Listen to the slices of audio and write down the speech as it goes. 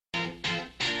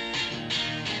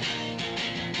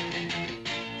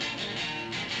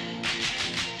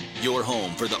Your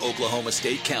home for the Oklahoma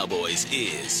State Cowboys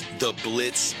is the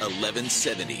Blitz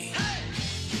 1170.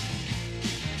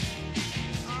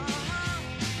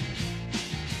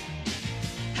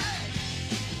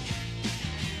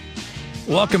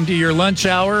 Welcome to your lunch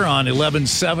hour on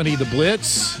 1170 The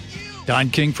Blitz.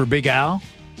 Don King for Big Al.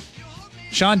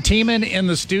 Sean Tiemann in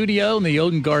the studio, in the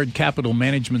Odengard Capital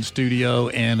Management Studio,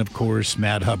 and, of course,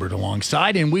 Matt Hubbard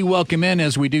alongside. And we welcome in,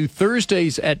 as we do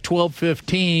Thursdays at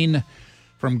 12:15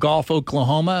 from Gulf,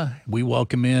 Oklahoma, we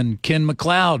welcome in Ken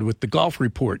McLeod with the Golf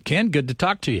Report. Ken, good to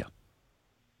talk to you.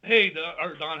 Hey,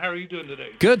 Don, how are you doing today?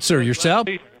 Good, sir. Yourself?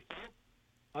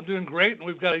 I'm doing great, and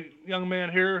we've got a young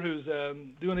man here who's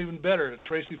doing even better.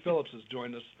 Tracy Phillips has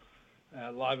joined us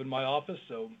live in my office.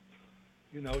 So,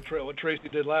 you know, what Tracy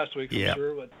did last week, I'm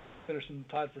sure, but finishing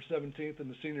tied for 17th in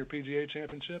the Senior PGA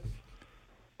Championship.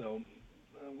 So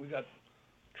we got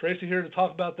Tracy here to talk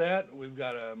about that. We've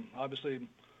got, obviously,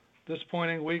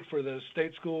 disappointing week for the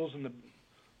state schools and the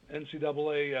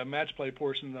NCAA match play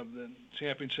portion of the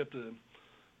championship to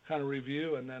kind of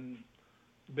review. And then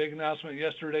the big announcement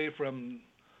yesterday from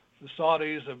the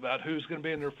Saudis about who's going to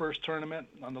be in their first tournament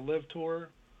on the LIV Tour,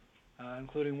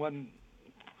 including one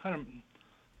kind of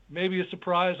maybe a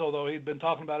surprise, although he'd been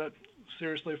talking about it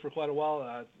seriously for quite a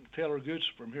while, Taylor Gooch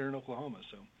from here in Oklahoma.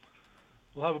 So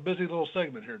we'll have a busy little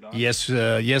segment here, Don.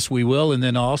 Yes, we will. And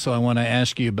then also I want to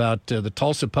ask you about the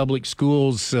Tulsa Public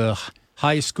Schools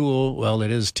high school, well,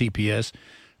 it is TPS,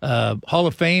 Hall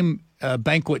of Fame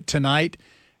banquet tonight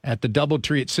at the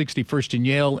Doubletree at 61st and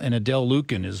Yale, and Adele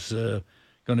Lucan is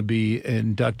going to be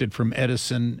inducted from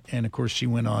Edison, and, of course, she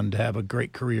went on to have a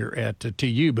great career at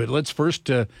TU. But let's first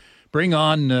bring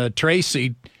on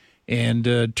Tracy.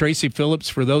 And Tracy Phillips,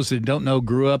 for those that don't know,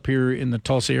 grew up here in the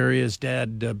Tulsa area. His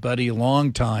dad, Buddy, a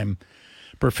long-time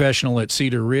professional at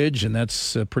Cedar Ridge, and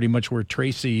that's pretty much where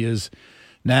Tracy is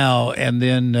now. And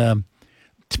then,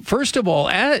 first of all,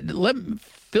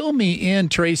 fill me in,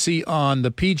 Tracy, on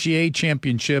the PGA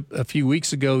Championship a few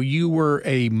weeks ago. You were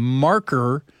a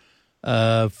marker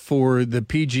for the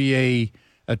PGA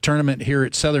tournament here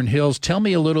at Southern Hills. Tell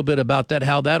me a little bit about that,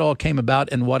 how that all came about,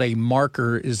 and what a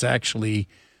marker is actually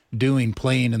doing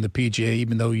playing in the PGA,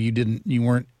 even though you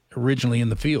weren't originally in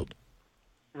the field.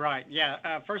 Right.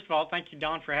 Yeah. First of all, thank you,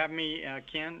 Don, for having me,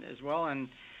 Ken, as well. And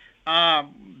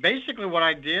basically, what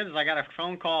I did is I got a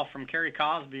phone call from Kerry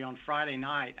Cosby on Friday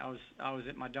night. I was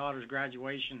at my daughter's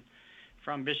graduation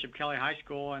from Bishop Kelly High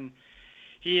School, and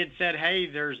he had said, "Hey,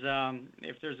 if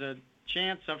there's a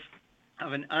chance of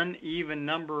an uneven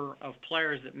number of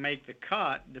players that make the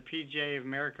cut, the PGA of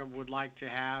America would like to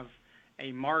have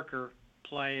a marker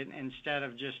play instead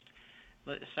of just,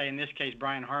 let's say in this case,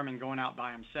 Brian Harman going out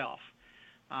by himself."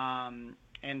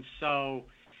 And so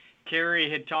Kerry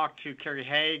had talked to Kerry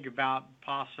Haig about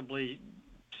possibly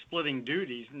splitting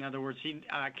duties. In other words,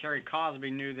 Kerry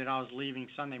Cosby knew that I was leaving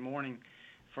Sunday morning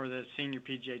for the Senior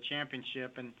PGA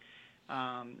Championship, and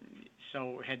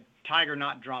so had Tiger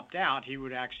not dropped out, he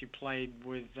would actually played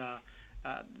with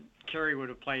Kerry would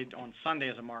have played on Sunday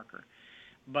as a marker.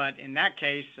 But in that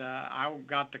case, I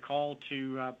got the call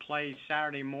to play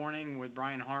Saturday morning with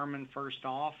Brian Harman first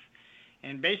off,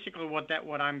 and basically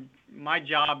my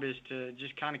job is to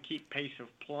just kind of keep pace of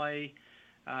play,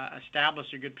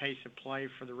 establish a good pace of play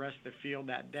for the rest of the field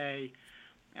that day,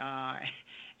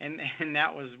 and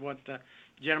that was what the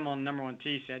gentleman on number one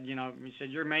tee said. You know, he said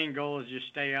your main goal is just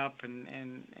stay up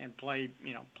and play,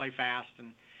 play fast,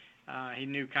 and he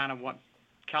knew kind of what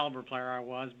caliber player I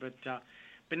was, but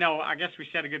no, I guess we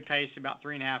set a good pace, about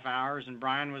 3.5 hours, and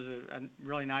Brian was a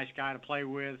really nice guy to play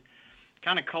with.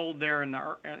 Kind of cold there in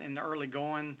the early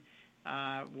going,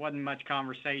 wasn't much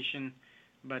conversation,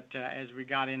 but as we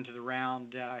got into the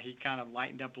round, he kind of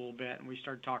lightened up a little bit, and we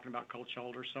started talking about cold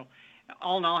shoulder. So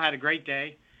all in all, had a great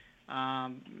day.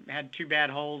 Had 2 bad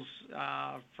holes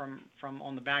from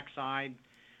on the backside,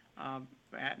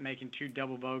 at making 2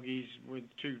 double bogeys with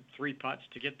 2 3-putts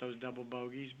to get those double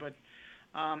bogeys, but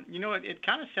it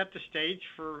kind of set the stage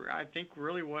for, I think,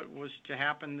 really what was to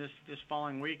happen this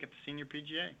following week at the Senior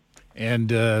PGA.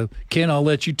 And, Ken, I'll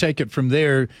let you take it from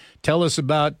there. Tell us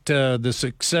about the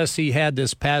success he had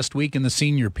this past week in the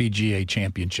Senior PGA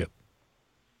Championship.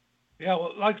 Yeah,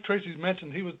 well, like Tracy's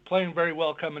mentioned, he was playing very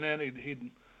well coming in.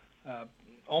 He'd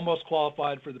almost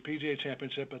qualified for the PGA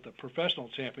Championship at the Professional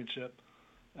Championship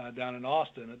down in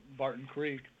Austin at Barton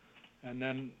Creek, and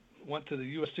then went to the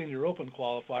U.S. Senior Open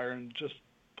qualifier and just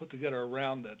put together a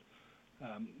round that,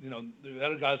 the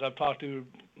other guys I've talked to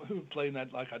who played in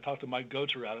that, like I talked to Mike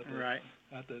Gocher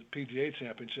at the PGA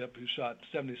Championship, who shot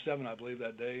 77, I believe,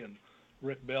 that day, and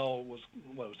Rick Bell was,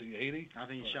 what was he, 80? I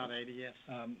think he shot 80, yes.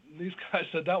 These guys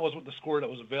said that was the score that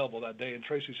was available that day, and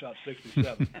Tracy shot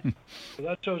 67. So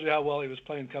that shows you how well he was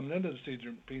playing coming into the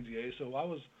Senior PGA. So I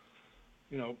was,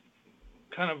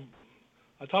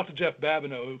 I talked to Jeff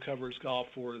Babineau, who covers golf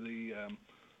for the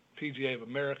PGA of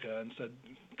America, and said,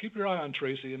 keep your eye on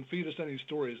Tracy and feed us any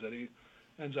stories that he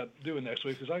ends up doing next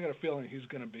week, because I got a feeling he's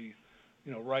going to be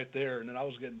right there. And then I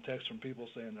was getting texts from people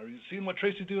saying, are you seeing what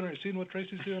Tracy's doing? Are you seeing what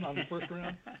Tracy's doing on the first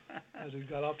round? As he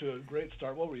got off to a great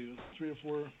start. What were you, 3 or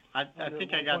 4? I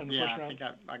think I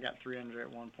got 300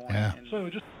 at one point. Yeah. So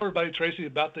just tell everybody, Tracy,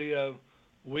 about the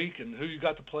week and who you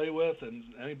got to play with, and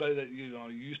anybody that you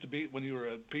used to beat when you were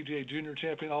a PGA Junior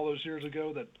champion all those years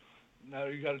ago that now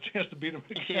you got a chance to beat them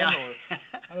again. Yeah. Or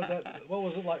how did that? What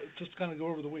was it like? Just kind of go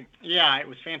over the week. Yeah, it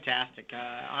was fantastic.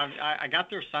 I got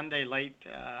there Sunday late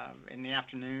in the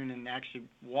afternoon and actually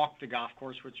walked the golf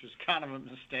course, which was kind of a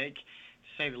mistake, to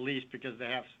say the least, because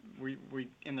we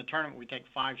in the tournament we take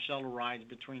 5 shuttle rides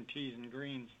between tees and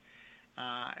greens.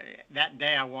 That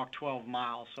day I walked 12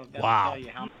 miles, so that'll tell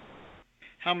you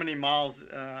how many miles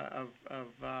of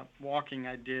walking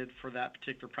I did for that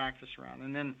particular practice round.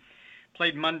 And then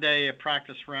played Monday a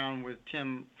practice round with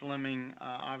Tim Fleming,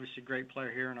 obviously a great player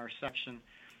here in our section,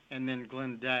 and then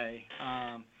Glenn Day.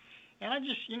 And I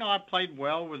just, I played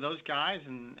well with those guys,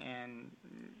 and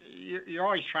you're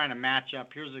always trying to match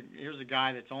up. Here's a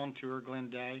guy that's on tour, Glenn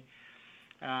Day.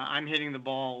 I'm hitting the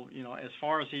ball, as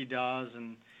far as he does,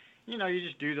 and you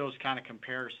just do those kind of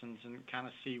comparisons and kind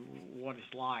of see what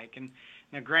it's like. And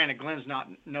now, granted, Glenn's not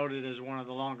noted as one of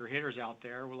the longer hitters out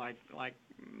there, like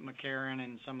McCarron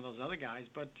and some of those other guys,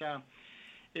 but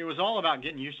it was all about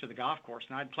getting used to the golf course.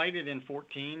 And I'd played it in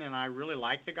 14, and I really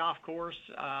liked the golf course.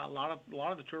 A lot of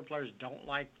the tour players don't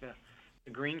like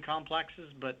the green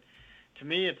complexes, but to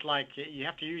me, it's like you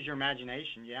have to use your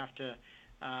imagination. You have to,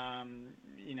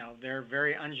 they're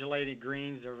very undulated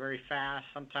greens. They're very fast.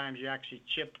 Sometimes you actually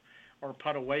chip or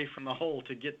putt away from the hole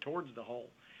to get towards the hole.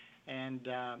 And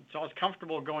so I was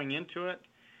comfortable going into it.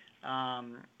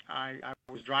 I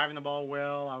was driving the ball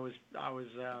well.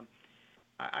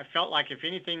 I felt like if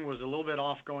anything was a little bit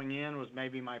off going in was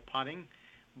maybe my putting,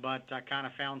 but I kind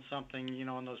of found something,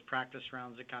 in those practice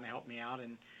rounds that kind of helped me out.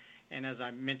 And as I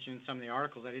mentioned in some of the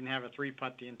articles, I didn't have a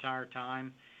 3-putt the entire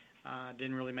time.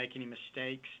 Didn't really make any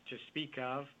mistakes to speak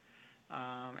of,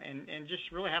 and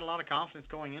just really had a lot of confidence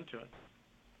going into it.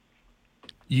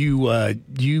 You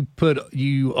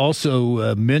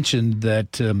also mentioned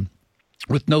that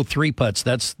with no 3-putts,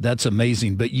 that's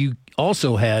amazing. But you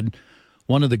also had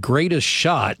one of the greatest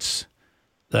shots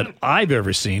that I've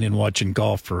ever seen in watching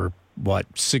golf for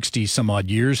 60 some odd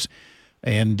years,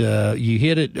 and you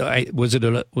hit it. Was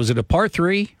it a par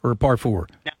 3 or a par 4?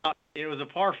 No, it was a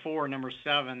par 4, number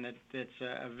 7. That's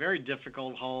a very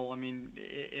difficult hole. I mean,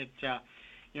 it kind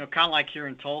of like here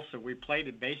in Tulsa, we played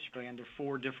it basically under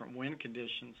 4 different wind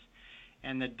conditions.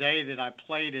 And the day that I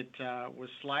played it was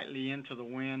slightly into the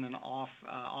wind and off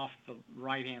the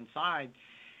right-hand side.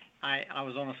 I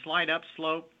was on a slide up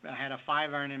slope. I had a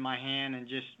 5-iron in my hand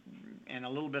and a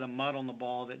little bit of mud on the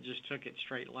ball that just took it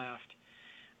straight left.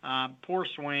 Poor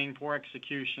swing, poor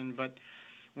execution. But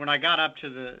when I got up to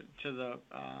the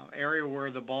area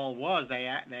where the ball was,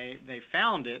 they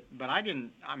found it, but I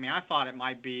didn't. I mean, I thought it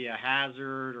might be a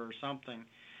hazard or something.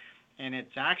 And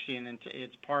it's actually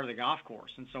it's part of the golf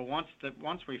course. And so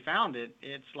once we found it,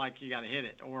 it's like you got to hit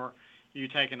it or you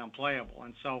take an unplayable.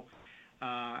 And so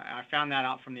I found that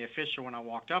out from the official when I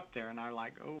walked up there, and I was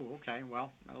like, oh, okay,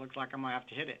 well, it looks like I'm gonna have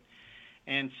to hit it.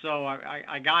 And so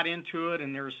I got into it,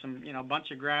 and there was some a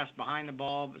bunch of grass behind the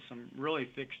ball, but some really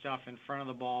thick stuff in front of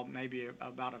the ball, maybe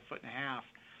about 1.5 feet.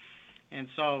 And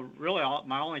so really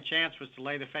my only chance was to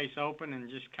lay the face open and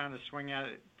just kind of swing at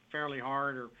it fairly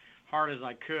hard as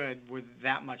I could with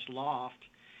that much loft.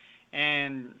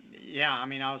 And yeah, I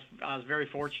mean, I was very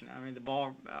fortunate. I mean, the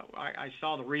ball, I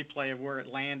saw the replay of where it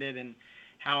landed and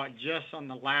how it just on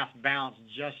the last bounce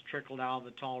just trickled out of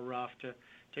the tall rough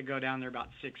to go down there about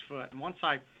 6 foot. And once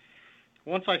I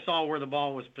saw where the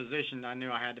ball was positioned, I knew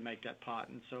I had to make that putt.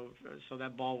 And so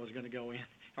that ball was going to go in,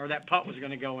 or that putt was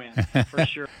going to go in for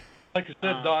sure. Like you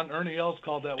said, Don, Ernie Els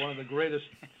called that one of the greatest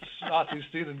shots he's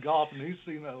seen in golf, and he's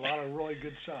seen a lot of really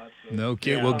good shots. So. No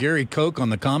kidding. Yeah. Well, Gary Koch on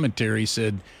the commentary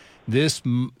said, this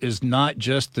is not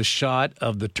just the shot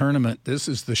of the tournament. This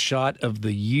is the shot of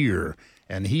the year,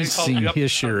 and he's seen his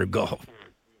share of golf.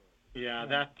 Yeah,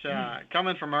 that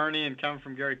coming from Ernie and coming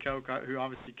from Gary Koch, who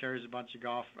obviously carries a bunch of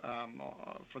golf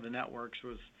for the networks,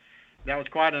 was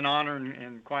quite an honor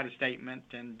and quite a statement.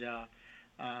 And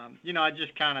it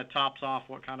just kind of tops off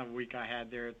what kind of week I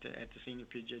had there at the Senior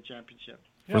PGA Championship.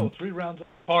 Yeah, well, 3 rounds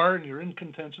par, and you're in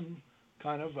contention,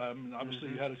 kind of. Obviously,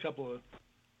 you had a couple of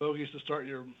bogeys to start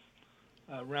your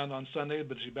round on Sunday,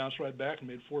 but you bounced right back and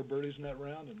made 4 birdies in that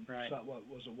round, and shot, what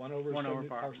was it, 1 over? 1 over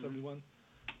par. Par 71.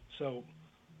 So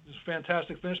it's a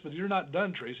fantastic finish, but you're not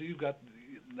done, Tracy. You've got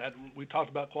that. We talked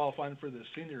about qualifying for the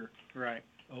Senior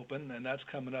Open, and that's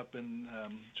coming up in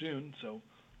June. So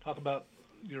talk about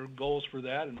your goals for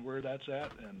that and where that's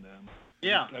at. And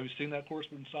have you seen that course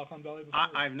in Stockholm Valley before?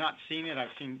 I've not seen it. I've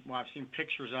seen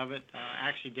pictures of it.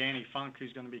 Actually, Danny Funk,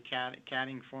 who's going to be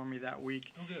caddying for me that week,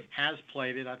 has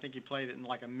played it. I think he played it in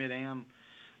like a mid-am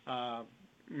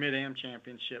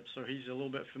championship, so he's a little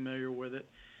bit familiar with it.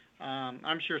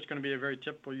 I'm sure it's going to be a very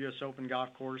typical U.S. Open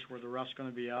golf course where the rough's going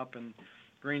to be up and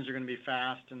greens are going to be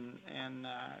fast, and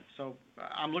so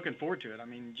I'm looking forward to it. I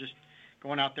mean, just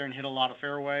going out there and hit a lot of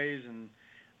fairways and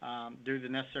do the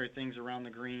necessary things around the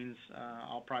greens.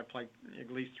 I'll probably play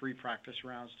at least 3 practice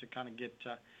rounds to kind of get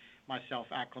myself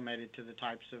acclimated to the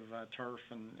types of turf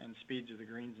and speeds of the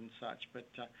greens and such. But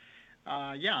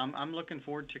I'm looking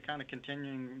forward to kind of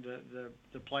continuing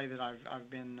the play that I've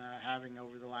been having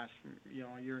over the last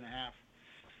year and a half.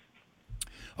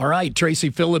 All right, Tracy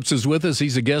Phillips is with us.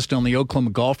 He's a guest on the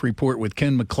Oklahoma Golf Report with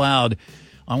Ken McLeod.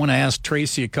 I want to ask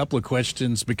Tracy a couple of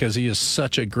questions because he is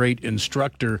such a great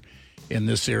instructor in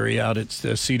this area out at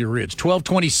Cedar Ridge.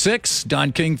 1226,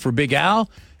 Don King for Big Al.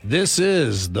 This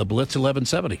is the Blitz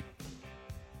 1170.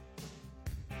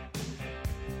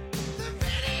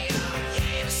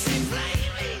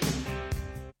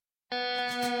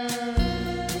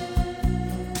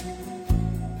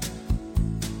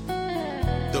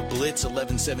 The Blitz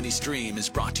 1170 stream is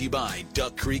brought to you by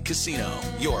Duck Creek Casino,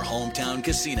 your hometown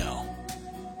casino.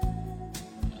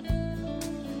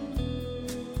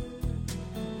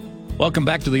 Welcome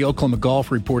back to the Oklahoma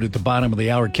Golf Report at the bottom of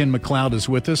the hour. Ken McLeod is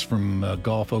with us from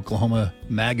Golf Oklahoma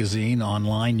magazine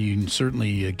online. You can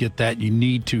certainly get that. You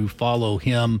need to follow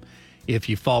him if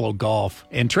you follow golf.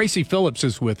 And Tracy Phillips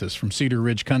is with us from Cedar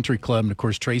Ridge Country Club. And, of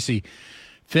course, Tracy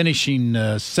finishing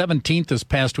 17th this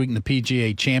past week in the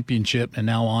PGA Championship and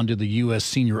now on to the U.S.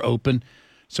 Senior Open.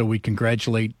 So we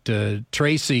congratulate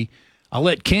Tracy. I'll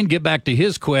let Ken get back to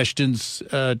his questions,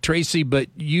 Tracy, but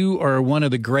you are one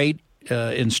of the great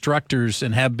instructors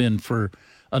and have been for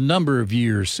a number of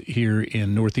years here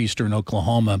in northeastern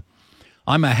Oklahoma.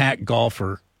 I'm a hack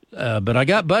golfer, but I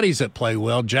got buddies that play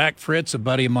well. Jack Fritz, a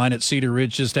buddy of mine at Cedar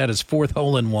Ridge, just had his 4th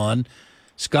hole-in-one.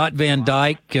 Scott Van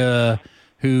Dyke,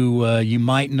 who you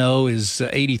might know is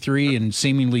 83 and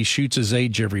seemingly shoots his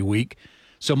age every week.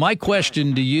 So my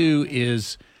question to you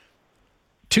is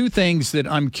 2 things that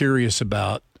I'm curious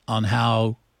about on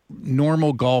how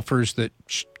normal golfers that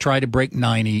try to break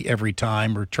 90 every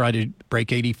time or try to break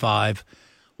 85,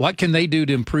 what can they do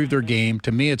to improve their game?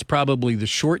 To me, it's probably the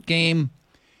short game,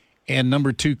 and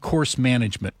number 2, course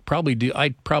management.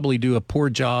 I'd probably do a poor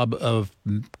job of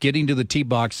getting to the tee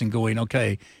box and going,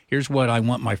 okay, here's what I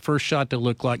want my first shot to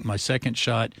look like, my second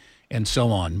shot, and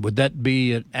so on. Would that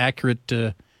be an accurate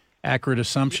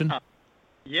assumption?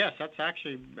 Yes, that's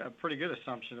actually a pretty good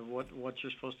assumption of what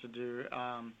you're supposed to do.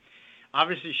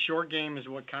 Obviously, short game is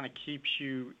what kind of keeps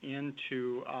you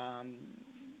into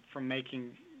from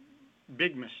making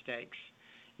big mistakes.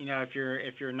 If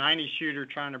you're a 90 shooter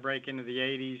trying to break into the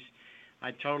 80s,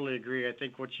 I totally agree. I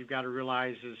think what you've got to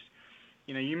realize is,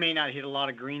 you may not hit a lot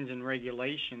of greens in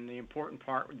regulation. The important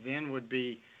part then would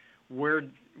be where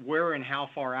and how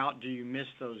far out do you miss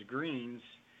those greens,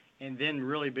 and then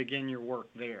really begin your work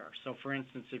there. So, for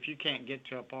instance, if you can't get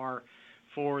to a par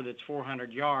 4 that's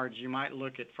 400 yards, you might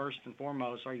look at first and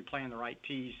foremost, are you playing the right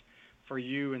tees for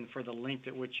you and for the length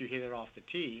at which you hit it off the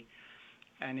tee?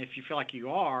 And if you feel like you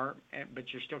are,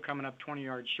 but you're still coming up 20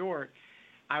 yards short,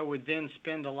 I would then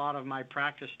spend a lot of my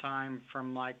practice time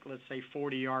from, like, let's say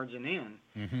 40 yards and in,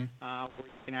 where you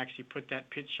can actually put that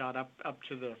pitch shot up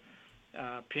to the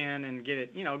pin and get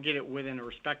it within a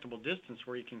respectable distance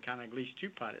where you can kind of at least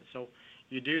 2-putt it. So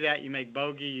you do that, you make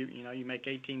bogey, you make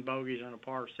 18 bogeys on a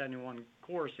par 71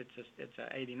 course, it's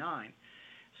a 89.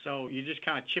 So you just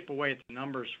kind of chip away at the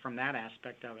numbers from that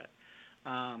aspect of it.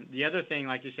 The other thing,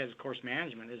 like you said, is course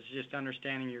management, is just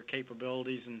understanding your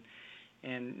capabilities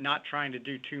and not trying to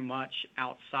do too much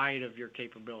outside of your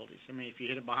capabilities. I mean, if you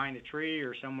hit it behind a tree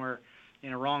or somewhere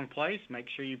in a wrong place, make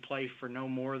sure you play for no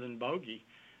more than bogey.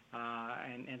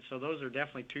 And so those are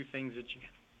definitely 2 things that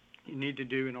you need to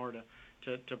do in order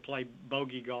to play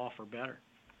bogey golf or better.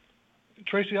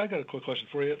 Tracy, I got a quick question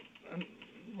for you.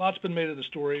 Lots been made of the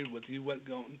story with you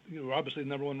you were obviously the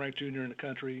number 1 ranked junior in the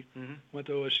country, went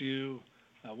to OSU,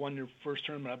 won your first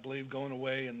tournament, I believe, going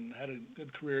away, and had a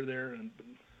good career there. And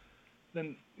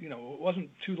then, it wasn't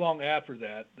too long after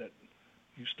that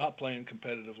you stopped playing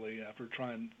competitively after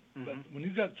trying. Mm-hmm. But when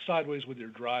you got sideways with your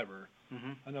driver,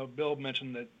 Mm-hmm. I know Bill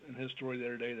mentioned that in his story the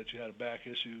other day that you had a back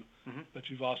issue, Mm-hmm. but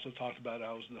you've also talked about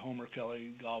how it was the Homer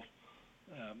Kelly golf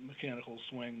mechanical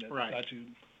swing that Right. got you.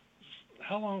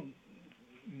 How long?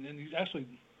 And you actually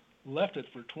left it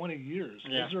for 20 years.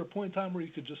 Yeah. Was there a point in time where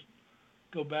you could just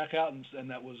go back out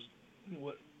and that was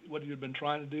what you had been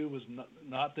trying to do was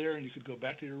not there, and you could go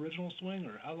back to your original swing,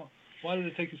 or how long? Why did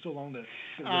it take you so long to get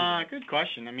rid of it? Good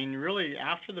question. I mean, really,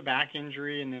 after the back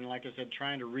injury, and then, like I said,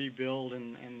 trying to rebuild,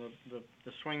 and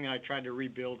the swing that I tried to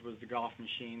rebuild was the golf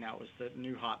machine. That was the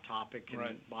new hot topic. And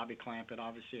Right. Bobby Clampett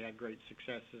obviously had great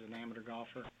success as an amateur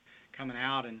golfer coming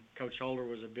out, and Coach Holder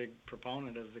was a big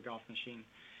proponent of the golf machine.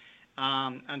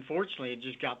 Unfortunately, it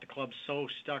just got the club so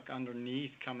stuck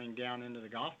underneath coming down into the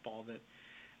golf ball that,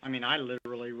 I mean, I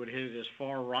literally would hit it as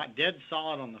far right, dead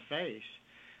solid on the face,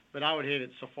 but I would hit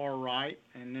it so far right,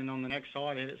 and then on the next hole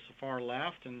I'd hit it so far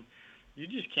left, and you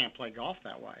just can't play golf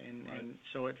that way. And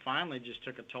so it finally just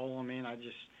took a toll on me, and I'd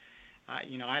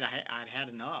had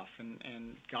enough,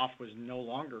 and golf was no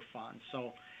longer fun.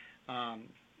 So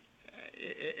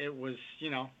it was,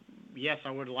 yes,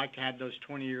 I would have liked to have those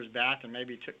 20 years back and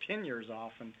maybe took 10 years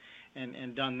off and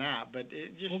done that, but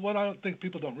it just... Well, what I don't think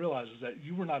people don't realize is that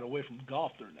you were not away from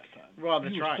golf during that time. Well,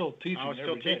 that's you were right. Still teaching I was still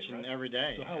every day, teaching right? every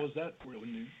day. So how was that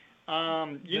really new?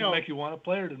 Did it make you want to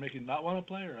play, or did it make you not want to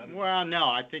play? Or well, no.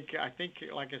 I think,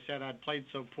 like I said, I'd played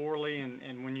so poorly,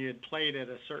 and when you had played at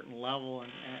a certain level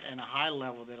and a high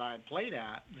level that I had played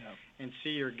at, and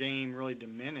see your game really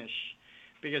diminish,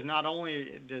 because not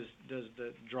only does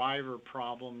the driver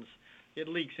problems, it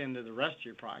leaks into the rest of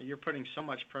your problem. You're putting so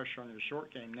much pressure on your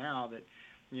short game now that,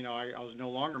 I was no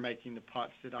longer making the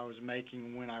putts that I was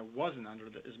making when I wasn't under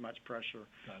as much pressure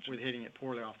with hitting it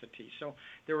poorly off the tee. So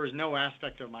there was no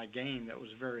aspect of my game that was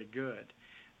very good.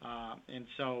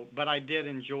 But I did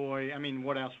enjoy, I mean,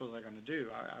 what else was I going to do?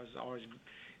 I was always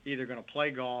either going to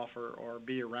play golf or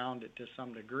be around it to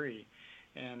some degree.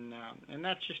 And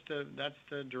that's just that's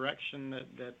the direction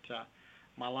that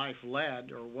my life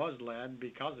led or was led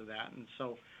because of that. And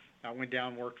so I went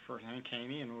down and worked for Hank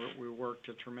Haney, and we worked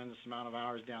a tremendous amount of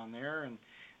hours down there, and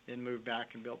then moved back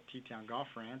and built T-Town Golf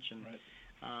Ranch. And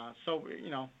so,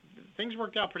 things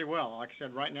worked out pretty well. Like I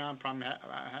said, right now I'm probably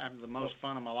having the most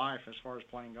fun of my life as far as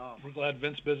playing golf. We're glad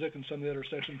Vince Bizik and some of the other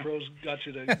section pros got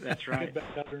you to That's right. get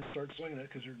back out there and start swinging it,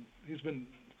 because he's been,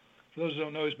 for those who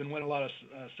don't know, he's been winning a lot of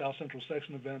South Central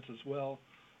section events as well,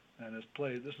 and has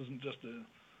played. This isn't just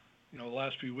the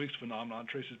last few weeks phenomenon.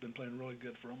 Tracy's been playing really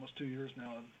good for almost 2 years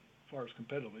now, as far as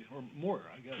competitively, or more,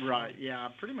 I guess. Right, yeah,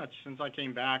 pretty much since I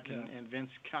came back, and Vince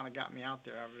kind of got me out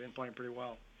there. I've been playing pretty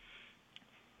well.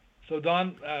 So,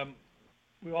 Don,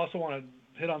 we also want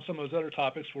to hit on some of those other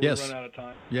topics before we run out of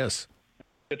time. Yes.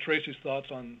 Get Tracy's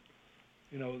thoughts on,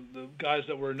 the guys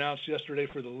that were announced yesterday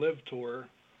for the LIV Tour.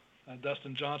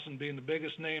 Dustin Johnson being the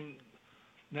biggest name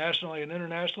nationally and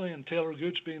internationally, and Taylor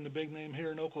Gooch being the big name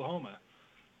here in Oklahoma.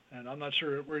 And I'm not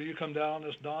sure where you come down on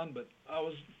this, Don, but I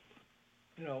was,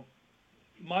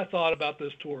 my thought about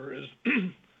this tour is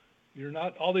you're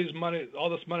not, all this money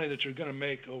that you're going to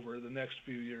make over the next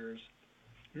few years,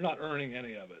 you're not earning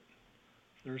any of it.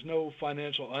 There's no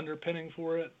financial underpinning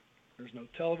for it. There's no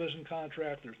television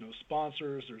contract. There's no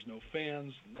sponsors. There's no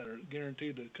fans that are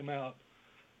guaranteed to come out.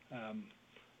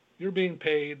 You're being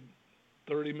paid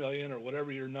 $30 million or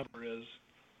whatever your number is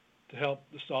to help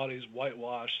the Saudis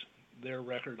whitewash their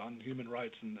record on human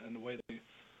rights and the way they,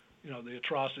 the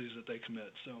atrocities that they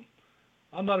commit. So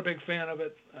I'm not a big fan of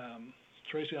it.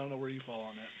 Tracy, I don't know where you fall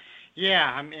on that.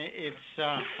 Yeah, I mean, it's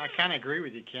I kind of agree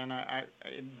with you, Ken.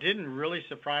 It didn't really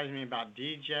surprise me about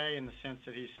DJ in the sense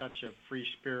that he's such a free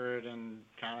spirit and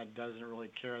kind of doesn't really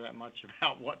care that much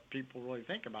about what people really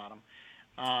think about him.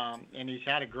 And he's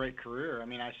had a great career. I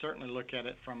mean, I certainly look at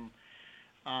it from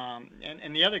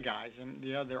and the other guys and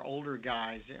the other older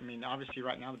guys. I mean, obviously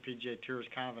right now the PGA Tour is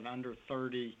kind of an under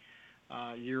 30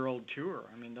 year old tour.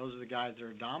 I mean, those are the guys that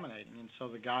are dominating, and so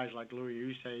the guys like Louis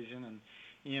Oosthuizen and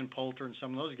Ian Poulter and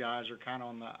some of those guys are kind of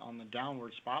on the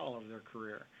downward spiral of their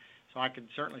career. So I could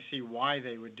certainly see why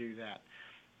they would do that.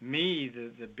 Me,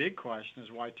 the big question is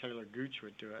why Taylor Gooch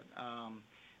would do it.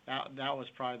 That was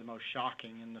probably the most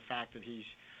shocking, in the fact that he's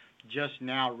just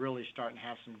now really starting to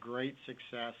have some great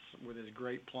success with his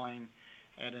great playing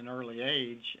at an early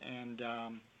age, and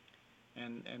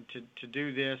to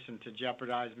do this and to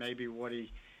jeopardize maybe what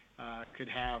he could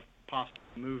have possibly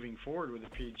moving forward with the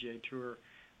PGA Tour.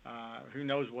 Who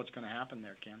knows what's going to happen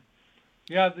there, Ken?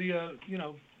 Yeah,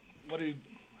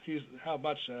 how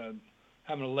much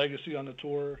having a legacy on the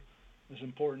tour is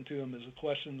important to him is a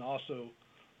question. Also,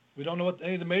 we don't know what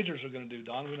any of the majors are going to do,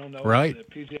 Don. We don't know right. if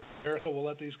the PGA America will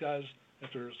let these guys,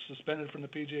 if they're suspended from the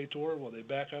PGA Tour, will they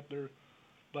back up their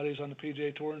buddies on the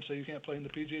PGA Tour and say you can't play in the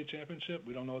PGA Championship?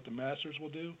 We don't know what the Masters will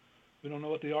do. We don't know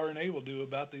what the RNA will do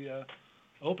about the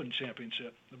Open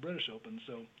Championship, the British Open.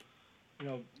 So,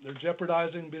 they're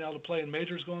jeopardizing being able to play in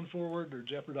majors going forward. They're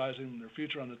jeopardizing their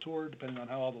future on the tour, depending on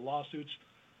how all the lawsuits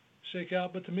shake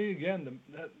out. But to me, again,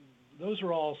 those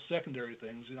are all secondary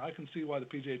things. I can see why the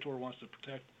PGA Tour wants to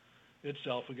protect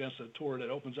itself against a tour that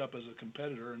opens up as a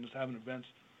competitor and is having events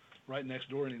right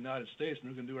next door in the United States, and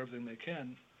they're going to do everything they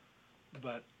can.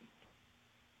 But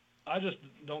I just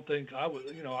don't think I would.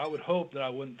 I would hope that I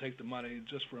wouldn't take the money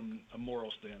just from a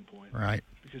moral standpoint, right?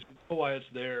 Because you know why it's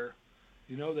there.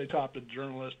 They topped a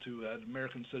journalist who had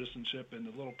American citizenship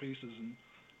into little pieces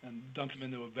and dumped him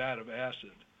into a vat of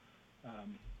acid.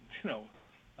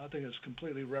 I think it's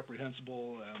completely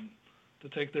reprehensible to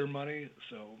take their money.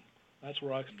 So that's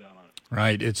where I come down on it.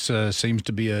 Right. It seems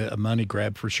to be a money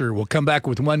grab for sure. We'll come back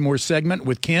with one more segment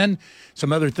with Ken,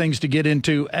 some other things to get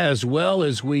into as well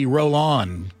as we roll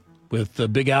on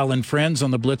with Big Al and Friends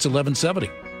on the Blitz 1170.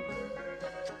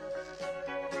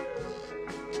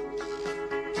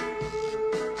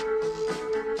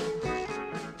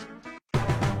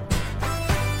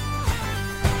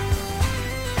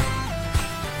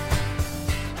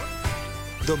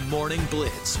 The Morning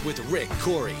Blitz with Rick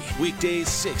Corey. Weekdays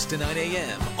 6 to 9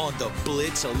 a.m. on the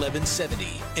Blitz 1170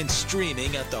 and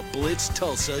streaming at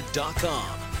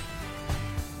theblitztulsa.com.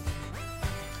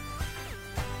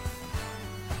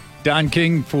 Don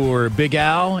King for Big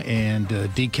Al, and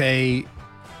DK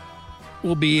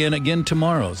will be in again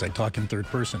tomorrow as I talk in third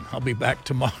person. I'll be back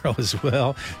tomorrow as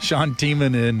well. Sean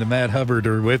Tiemann and Matt Hubbard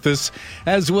are with us,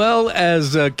 as well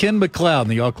as Ken McLeod in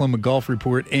the Oklahoma Golf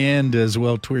Report, and as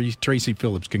well Tracy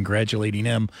Phillips, congratulating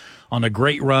him on a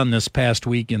great run this past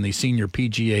week in the Senior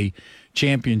PGA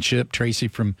Championship. Tracy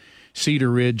from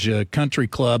Cedar Ridge Country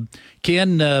Club.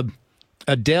 Ken,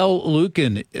 Adele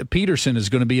Lucan Peterson is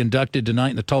going to be inducted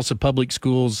tonight in the Tulsa Public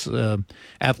Schools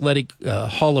Athletic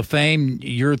Hall of Fame.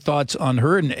 Your thoughts on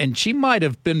her? And she might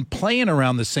have been playing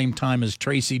around the same time as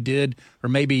Tracy did, or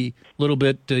maybe a little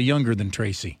bit younger than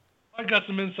Tracy. I got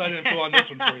some inside info on this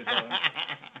one for you, Don.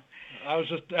 I was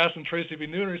just asking Tracy if he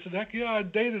knew her. He said, heck yeah, I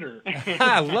dated her.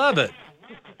 I love it.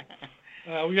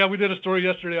 We did a story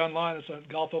yesterday online. It's on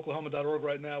golfoklahoma.org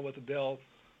right now with Adele,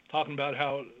 talking about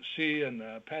how she and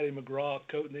Patty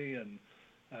McGraw-Coatney and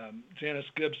Janice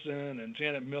Gibson and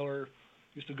Janet Miller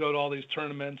used to go to all these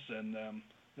tournaments and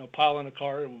pile in a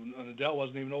car. And Adele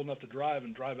wasn't even old enough to drive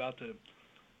out to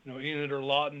Enid or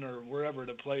Lawton or wherever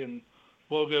to play in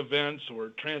Boga events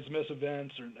or Transmiss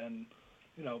events, and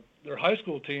their high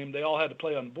school team, they all had to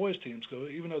play on boys teams. So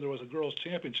even though there was a girls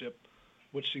championship,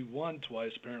 which she won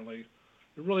twice apparently,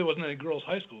 there really wasn't any girls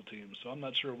high school teams. So I'm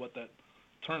not sure what that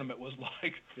tournament was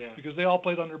like, because they all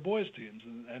played on their boys teams,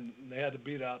 and they had to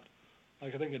beat out,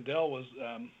 like I think Adele was,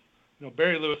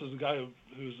 Barry Lewis is the guy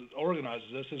who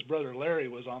organizes this. His brother Larry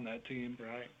was on that team,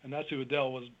 right? And that's who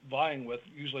Adele was vying with,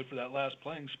 usually for that last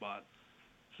playing spot.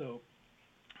 So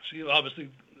she obviously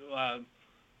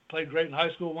played great in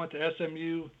high school, went to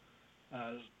SMU,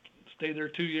 stayed there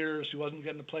 2 years. She wasn't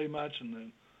getting to play much,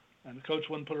 and the coach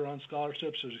wouldn't put her on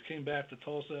scholarship, so she came back to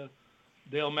Tulsa.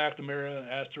 Dale McNamara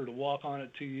asked her to walk on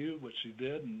at TU, which she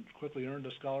did, and quickly earned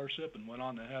a scholarship and went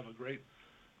on to have a great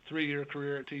 3-year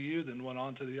career at TU, then went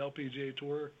on to the LPGA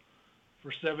Tour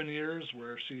for 7 years,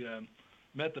 where she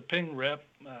met the Ping rep,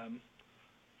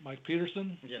 Mike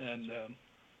Peterson, and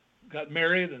got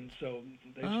married, and so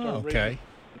they started raising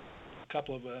a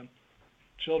couple of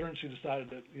children. She decided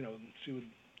that, she would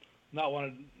not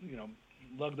want to,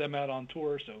 lug them out on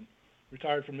tour, so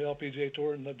retired from the LPGA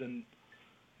Tour and lived in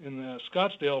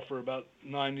Scottsdale for about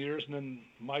 9 years, and then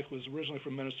Mike was originally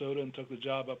from Minnesota and took the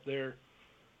job up there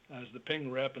as the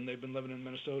Ping rep, and they've been living in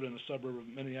Minnesota in a suburb of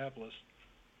Minneapolis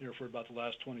here for about the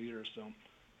last 20 years. So,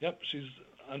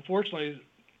 unfortunately,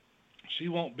 she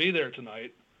won't be there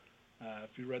tonight.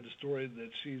 If you read the story, that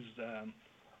she's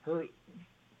her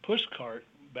push cart,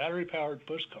 battery-powered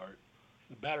push cart,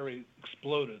 the battery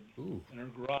exploded in her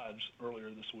garage earlier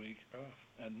this week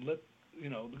and lit the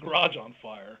garage on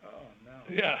fire. Oh,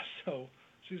 no. Yeah, so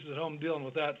she's at home dealing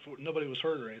with that. Nobody was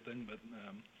hurt or anything, but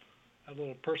had a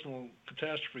little personal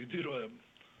catastrophe due to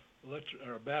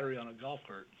a battery on a golf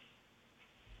cart.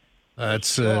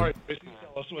 Sorry, Tracy,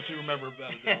 tell us what you remember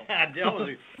about Adele.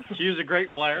 Adele she was a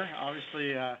great player,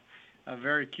 obviously a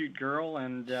very cute girl,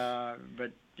 and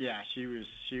but yeah, she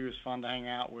was fun to hang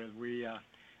out with. We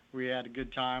had a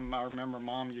good time. I remember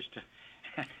Mom used to.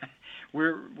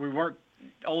 we weren't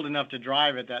old enough to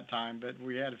drive at that time, but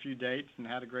we had a few dates and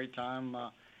had a great time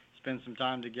spend some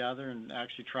time together, and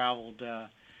actually traveled.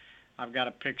 I've got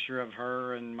a picture of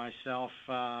her and myself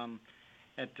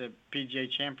at the PGA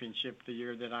Championship the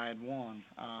year that I had won,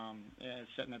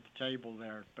 sitting at the table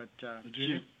there. But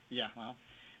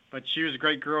but she was a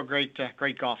great girl, great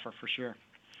golfer for sure.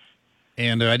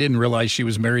 And I didn't realize she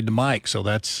was married to Mike, so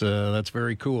that's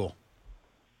very cool.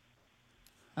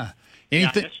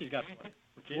 Anything? Yeah, she's got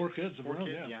 4 kids of her own,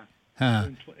 yeah. Huh.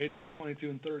 22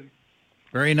 and 30.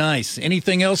 Very nice.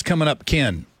 Anything else coming up,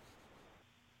 Ken?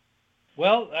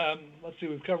 Well, let's see.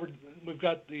 We've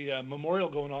got the Memorial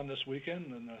going on this weekend,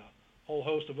 and a whole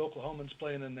host of Oklahomans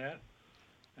playing in that.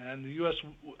 And the U.S.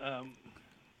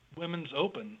 Women's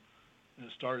Open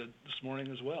has started this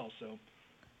morning as well. So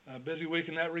busy week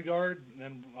in that regard.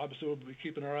 And obviously we'll be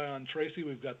keeping our eye on Tracy.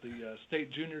 We've got the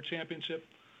State Junior Championship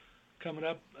coming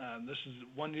up. This is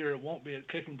 1 year. It won't be at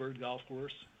Kickingbird Golf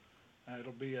Course.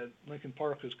 It'll be at Lincoln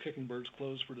Park because Kickingbird's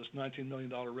closed for this $19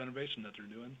 million renovation that they're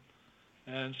doing.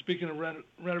 And speaking of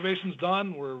renovations,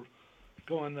 Don, we're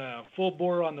going full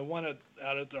bore on the one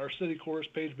out at our city course,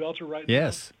 Paige Belcher, right now.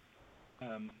 Yes.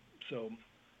 So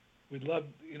we'd love,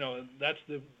 that's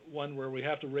the one where we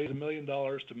have to raise $1 million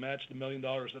to match the $1 million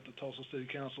that the Tulsa City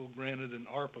Council granted in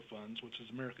ARPA funds, which is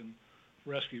American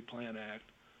Rescue Plan Act.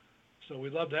 So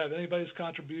we'd love to have anybody's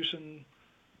contribution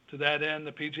to that end.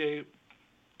 The PGA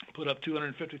put up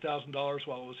 $250,000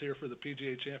 while it was here for the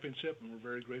PGA Championship, and we're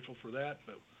very grateful for that.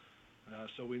 But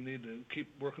so we need to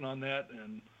keep working on that,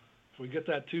 and if we get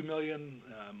that $2 million,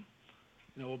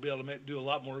 we'll be able to do a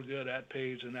lot more good at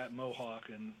Page and at Mohawk.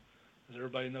 And as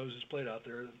everybody knows who's played out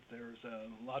there, there's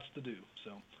lots to do.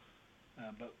 So,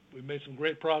 but we've made some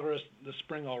great progress this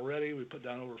spring already. We put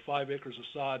down over 5 acres of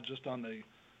sod just on the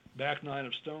back 9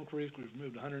 of Stone Creek. We've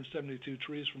moved 172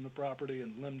 trees from the property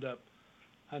and limbed up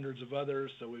hundreds of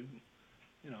others. So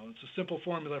it's a simple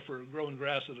formula for growing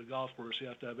grass at a golf course. You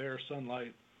have to have air,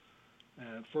 sunlight,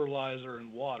 and fertilizer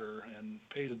and water, and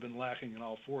Page has been lacking in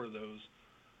all 4 of those,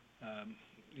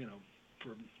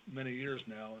 for many years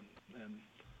now, and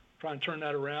try and turn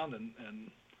that around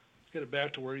and get it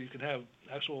back to where you can have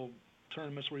actual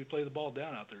tournaments where you play the ball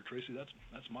down out there, Tracy.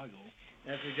 That's my goal.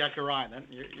 That's exactly right.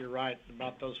 You're right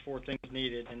about those 4 things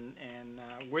needed, and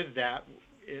with that,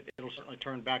 it'll certainly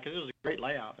turn back. Because it was a great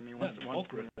layout. I mean, when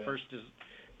first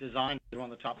designed, it was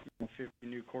one of the top 50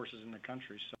 new courses in the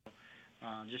country. So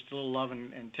just a little love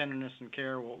and tenderness and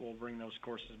care will bring those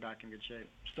courses back in good shape.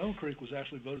 Stone Creek was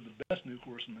actually voted the best new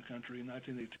course in the country in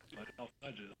 1982 by Golf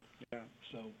Digest. Yeah.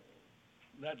 So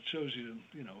that shows you,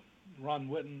 Ron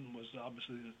Whitten was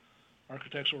obviously the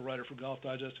architectural writer for Golf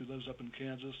Digest who lives up in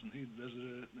Kansas, and he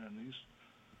visited it, and he's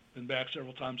been back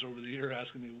several times over the year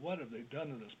asking me, what have they done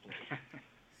to this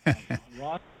place?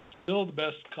 Ron, still the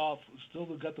best golf, still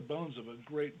got the bones of a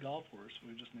great golf course.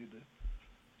 We just need to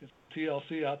get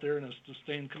TLC out there and a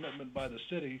sustained commitment by the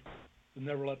city to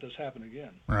never let this happen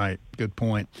again. Right. Good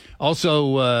point.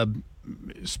 Also,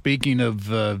 speaking of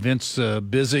Vince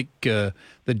Bizik,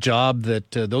 the job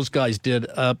that those guys did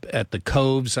up at the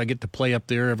Coves, I get to play up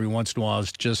there every once in a while.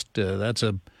 It's just that's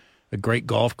a great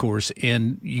golf course.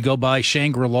 And you go by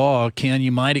Shangri-La, Ken,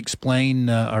 you might explain,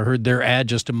 I heard their ad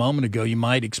just a moment ago, you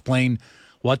might explain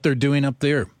what they're doing up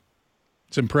there.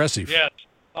 It's impressive. Yes.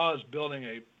 I was building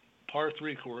a par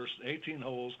 3 course, 18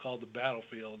 holes, called the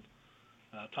Battlefield.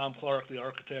 Tom Clark, the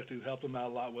architect who helped them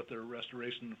out a lot with their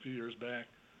restoration a few years back,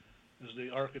 is the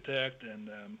architect, and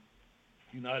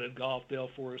United Golf, Dale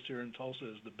Forest here in Tulsa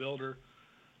is the builder.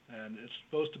 And it's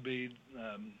supposed to be,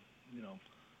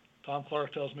 Tom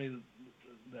Clark tells me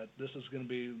that this is going to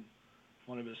be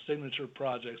one of his signature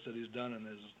projects that he's done in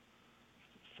his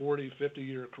 40,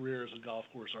 50-year career as a golf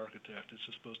course architect. It's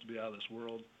just supposed to be out of this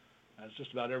world. It's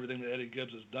just about everything that Eddie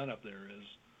Gibbs has done up there is,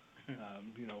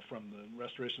 from the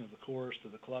restoration of the course to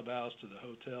the clubhouse to the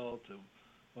hotel to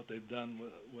what they've done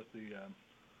with the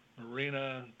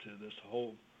marina to this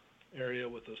whole area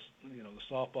with the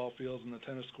softball fields and the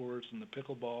tennis courts and the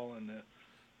pickleball and the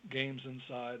games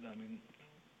inside. I mean,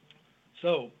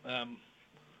 so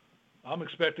I'm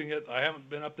expecting it. I haven't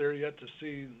been up there yet to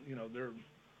see,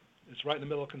 it's right in the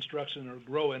middle of construction or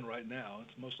growing right now.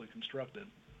 It's mostly constructed.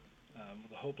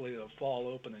 With hopefully a fall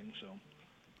opening, so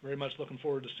very much looking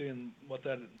forward to seeing what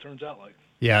that turns out like.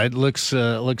 Yeah, it looks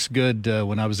good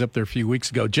when I was up there a few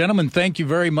weeks ago. Gentlemen, thank you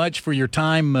very much for your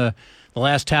time the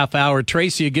last half hour.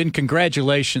 Tracy, again,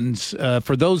 congratulations.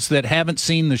 For those that haven't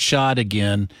seen the shot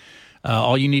again,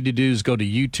 all you need to do is go to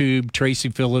YouTube, Tracy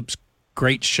Phillips,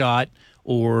 great shot,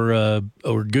 or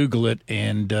Google it,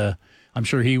 and I'm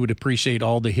sure he would appreciate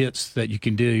all the hits that you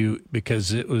can do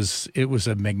because it was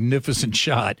a magnificent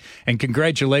shot. And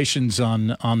congratulations on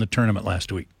the tournament last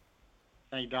week.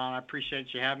 Thank you, Don. I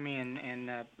appreciate you having me, and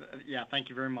yeah, thank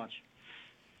you very much.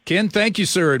 Ken, thank you,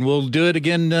 sir, and we'll do it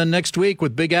again next week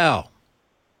with Big Al.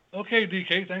 Okay,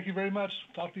 DK, thank you very much.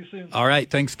 Talk to you soon. All right,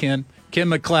 thanks, Ken. Ken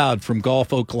McLeod from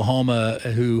Gulf, Oklahoma,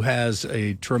 who has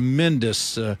a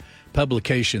tremendous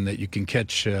publication that you can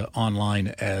catch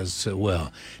online as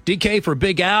well. DK for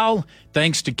Big Al,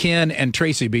 thanks to Ken and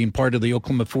Tracy being part of the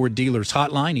Oklahoma Ford Dealers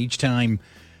Hotline. Each time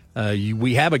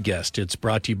we have a guest, it's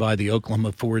brought to you by the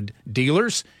Oklahoma Ford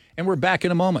Dealers, and we're back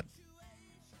in a moment.